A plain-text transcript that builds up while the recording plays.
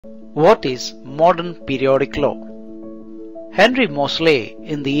What is modern periodic law? Henry Moseley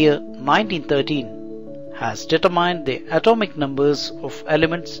in the year 1913 has determined the atomic numbers of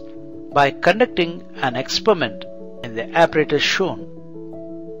elements by conducting an experiment in the apparatus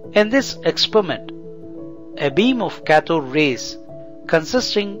shown. In this experiment, a beam of cathode rays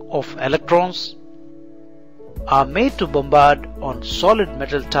consisting of electrons are made to bombard on solid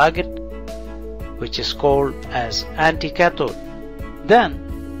metal target, which is called as anti-cathode. Then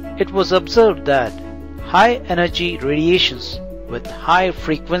it was observed that high energy radiations with high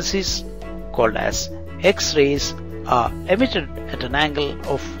frequencies called as X-rays are emitted at an angle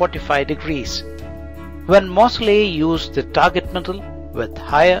of 45 degrees. When Moseley used the target metal with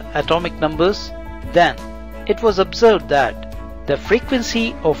higher atomic numbers, then it was observed that the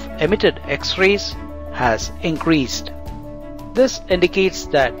frequency of emitted X-rays has increased. This indicates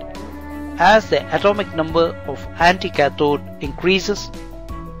that as the atomic number of anti-cathode increases,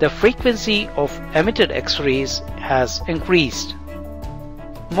 the frequency of emitted X-rays has increased.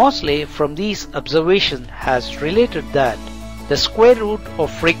 Moseley from these observations has related that the square root of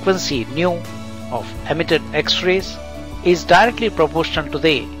frequency nu of emitted X-rays is directly proportional to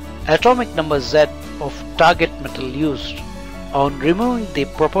the atomic number Z of target metal used. On removing the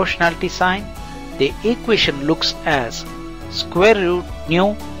proportionality sign, the equation looks as square root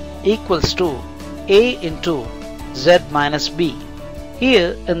nu equals to A into Z minus B.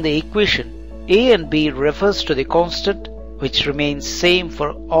 Here in the equation, A and B refers to the constant which remains same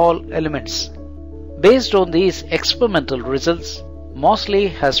for all elements. Based on these experimental results, Moseley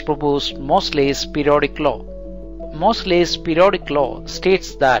has proposed Moseley's periodic law. Moseley's periodic law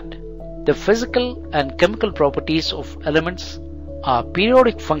states that the physical and chemical properties of elements are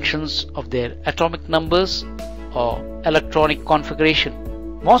periodic functions of their atomic numbers or electronic configuration.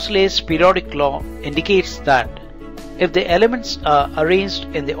 Moseley's periodic law indicates that if the elements are arranged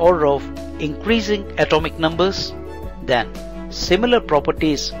in the order of increasing atomic numbers, then similar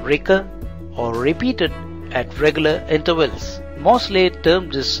properties recur or repeated at regular intervals. Moseley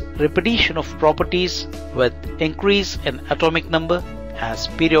termed this repetition of properties with increase in atomic number as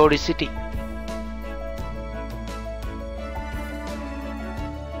periodicity.